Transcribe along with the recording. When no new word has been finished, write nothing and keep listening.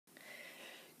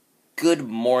Good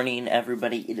morning,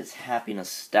 everybody. It is Happy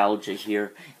Nostalgia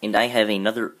here, and I have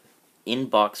another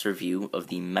in-box review of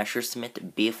the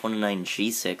Messerschmitt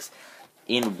Bf109G-6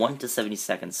 in 1 to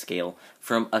 72nd scale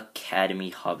from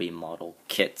Academy Hobby Model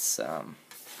Kits. The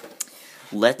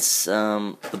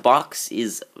box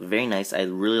is very nice. I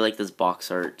really like this box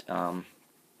art of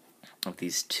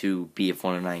these two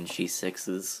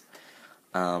Bf109G6s.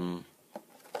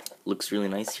 Looks really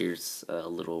nice. Here's a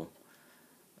little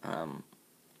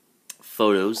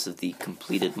photos of the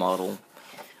completed model,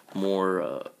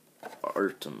 more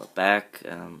art on the back.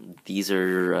 These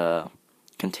are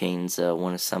contains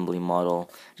one assembly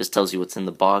model. Just tells you what's in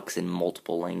the box in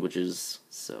multiple languages.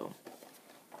 So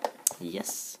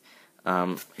yes,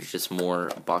 here's just more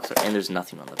box art, and there's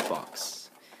nothing on the box.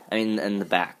 In the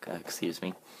back, excuse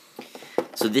me.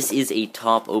 So this is a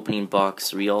top opening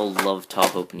box. We all love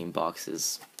top opening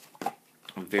boxes.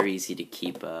 Very easy to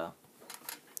keep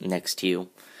next to you.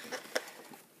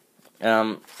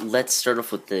 Let's start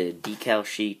off with the decal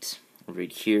sheet.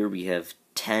 Right here we have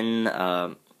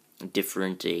 10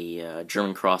 different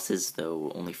German crosses,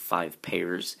 though only 5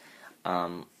 pairs.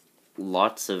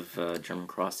 Lots of German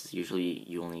crosses. Usually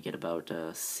you only get about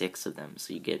 6 of them,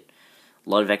 so you get a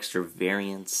lot of extra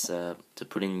variants to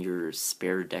put in your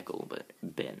spare decal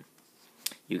bin.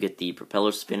 You get the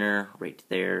propeller spinner right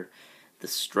there, the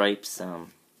stripes,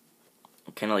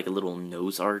 kind of like a little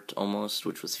nose art almost,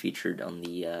 which was featured on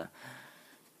the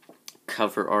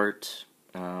cover art.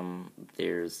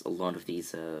 There's a lot of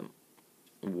these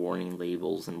warning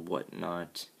labels and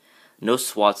whatnot. No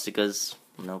swastikas.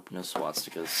 Nope, no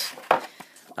swastikas.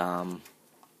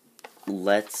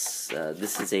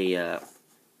 This is a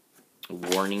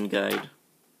warning guide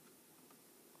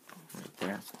right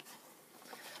there.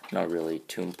 Not really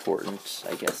too important,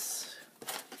 I guess.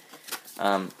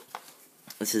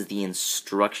 This is the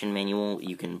instruction manual.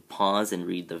 You can pause and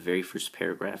read the very first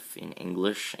paragraph in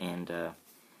English, and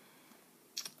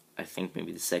I think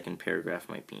maybe the second paragraph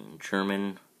might be in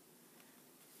German,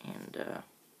 and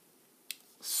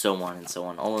so on and so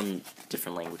on, all in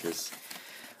different languages.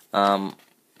 The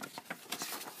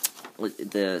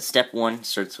step 1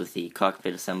 starts with the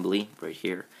cockpit assembly right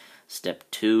here. Step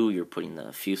 2, you're putting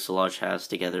the fuselage halves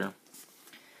together.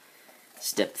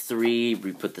 Step 3,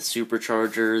 we put the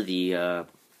supercharger, the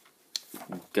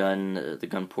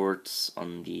gun ports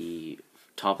on the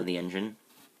top of the engine,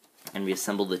 and we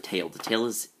assemble the tail. The tail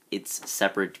is its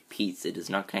separate piece. It is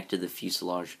not connected to the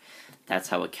fuselage. That's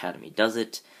how Academy does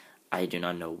it. I do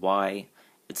not know why.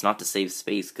 It's not to save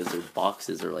space, because their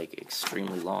boxes are like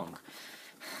extremely long.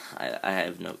 I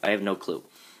have no clue.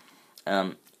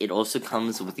 It also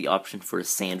comes with the option for a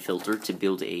sand filter to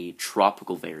build a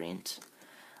tropical variant,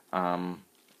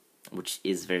 which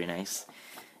is very nice.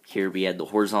 Here we add the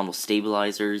horizontal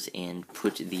stabilizers and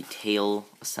put the tail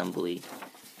assembly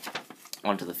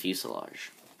onto the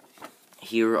fuselage.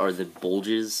 Here are the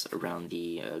bulges around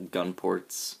the gun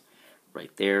ports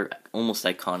right there, almost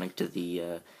iconic to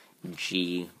the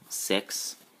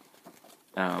G6.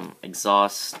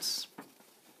 Exhausts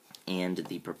and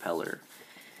the propeller.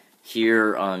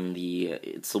 Here on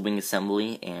it's the wing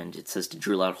assembly, and it says to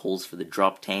drill out holes for the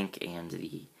drop tank and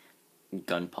the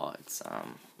gun pods,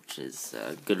 which is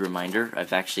a good reminder.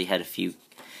 I've actually had a few.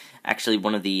 Actually,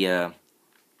 one of the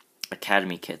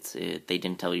Academy kits, they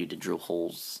didn't tell you to drill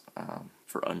holes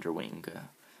for underwing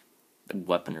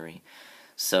weaponry,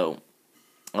 so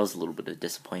that was a little bit of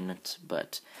disappointment.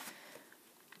 But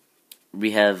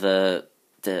we have the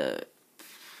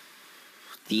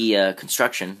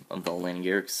construction of the landing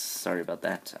gear. Sorry about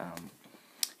that.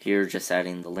 Here, just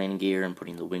adding the landing gear and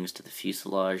putting the wings to the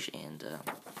fuselage, and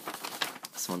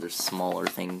some other smaller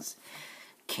things.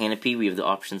 Canopy, we have the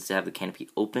options to have the canopy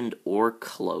opened or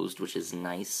closed, which is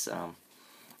nice. I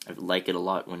like it a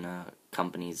lot when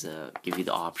companies give you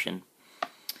the option.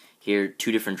 Here,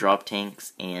 2 different drop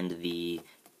tanks and the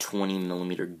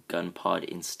 20mm gun pod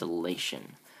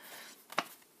installation.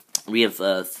 We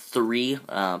have 3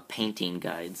 painting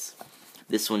guides.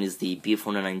 This one is the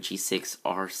Bf109G6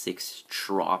 R6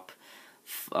 Trop,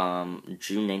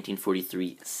 June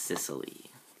 1943, Sicily.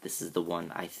 This is the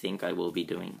one I think I will be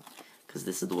doing, because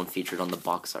this is the one featured on the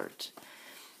box art.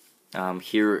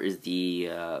 Here is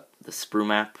the sprue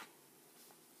map,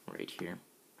 right here.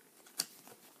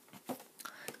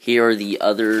 Here are the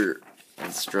other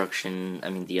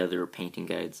the other painting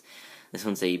guides. This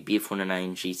one's a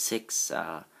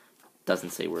Bf109G6, doesn't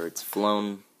say where it's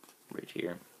flown, right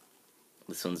here.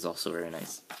 This one's also very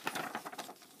nice.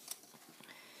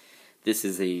 This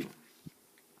is a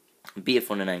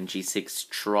Bf109G6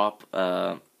 Trop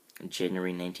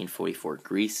January 1944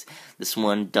 Greece. This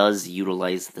one does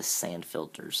utilize the sand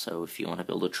filter, so if you want to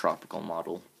build a tropical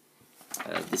model,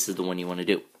 this is the one you want to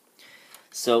do.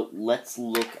 So let's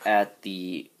look at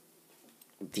the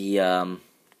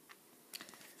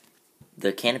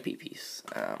canopy piece.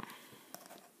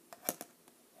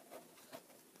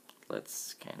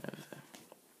 Let's kind of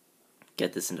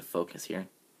get this into focus here.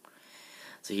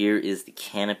 So here is the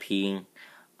canopy.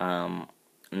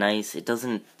 Nice. It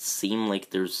doesn't seem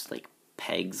like there's like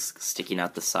pegs sticking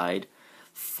out the side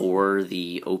for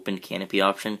the open canopy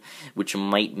option, which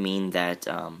might mean that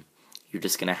you're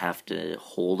just gonna have to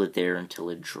hold it there until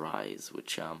it dries,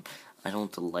 which I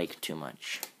don't like too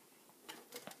much.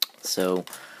 So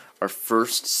our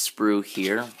first sprue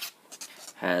here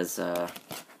has the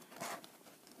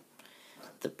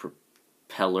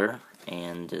propeller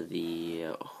and the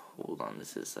hold on,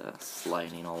 this is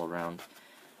sliding all around.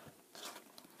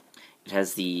 It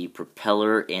has the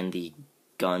propeller and the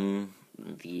gun,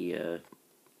 the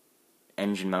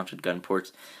engine-mounted gun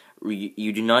ports.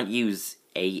 You do not use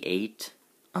A8.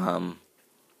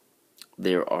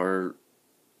 There are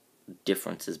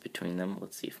differences between them.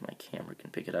 Let's see if my camera can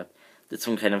pick it up. This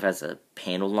one kind of has a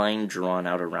panel line drawn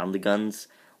out around the guns,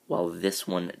 while this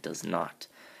one does not.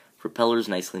 Propeller's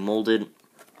nicely molded.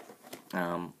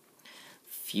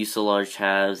 Fuselage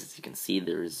halves, as you can see,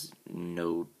 there is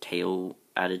no tail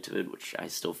added to it, which I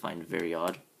still find very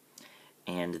odd.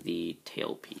 And the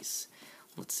tail piece.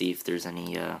 Let's see if there's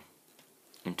any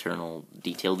internal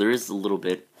detail. There is a little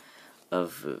bit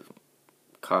of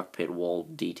cockpit wall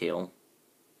detail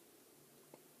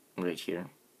right here.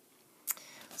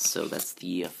 So that's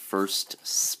the first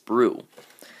sprue.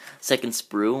 Second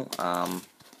sprue,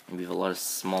 we have a lot of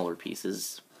smaller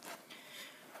pieces.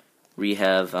 We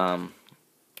have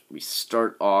we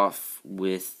start off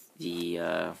with the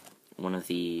one of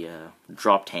the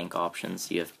drop tank options.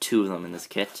 You have two of them in this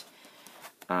kit.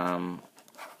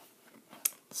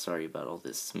 Sorry about all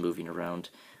this moving around.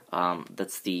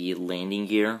 That's the landing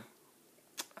gear.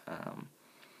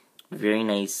 Very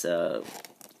nice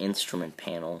instrument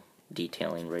panel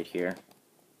detailing right here.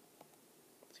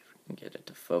 Let's see if we can get it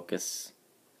to focus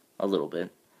a little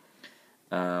bit.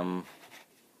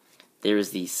 There's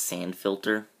the sand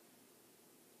filter.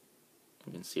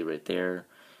 You can see right there.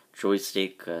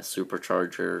 Joystick,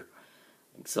 supercharger,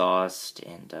 exhaust,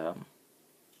 and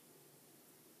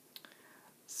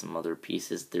some other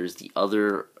pieces. There's the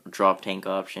other drop tank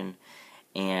option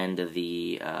and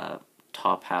the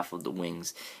top half of the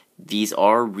wings. These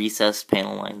are recessed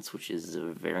panel lines, which is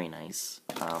very nice.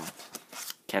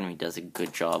 Academy does a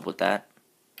good job with that.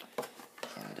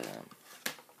 And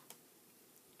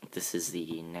this is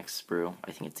the next sprue.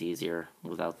 I think it's easier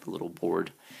without the little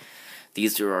board.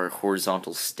 These are our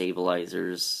horizontal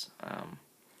stabilizers.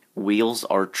 Wheels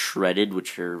are treaded,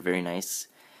 which are very nice.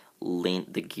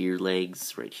 The gear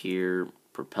legs right here,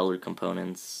 propeller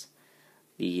components,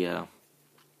 the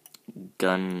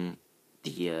gun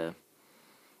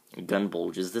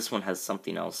bulges. This one has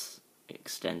something else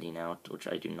extending out, which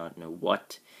I do not know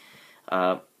what.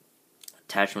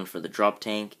 Attachment for the drop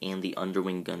tank and the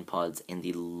underwing gun pods and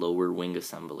the lower wing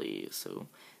assembly. So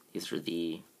these are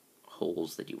the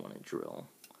holes that you want to drill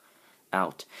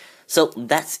out. So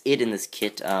that's it in this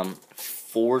kit.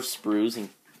 4 sprues, and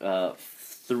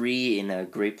 3 in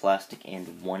gray plastic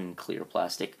and 1 in clear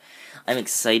plastic. I'm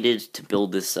excited to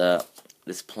build this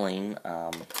this plane.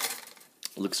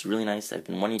 It looks really nice. I've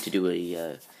been wanting to do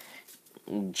a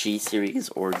G series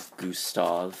or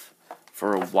Gustav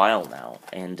for a while now,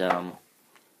 and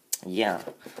yeah,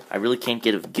 I really can't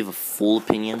give a full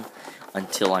opinion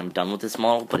until I'm done with this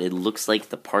model, but it looks like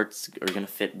the parts are going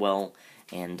to fit well,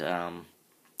 and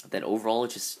that overall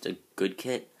it's just a good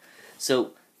kit.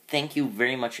 So thank you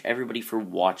very much everybody for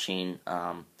watching.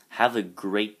 Have a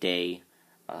great day.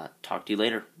 Talk to you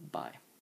later. Bye.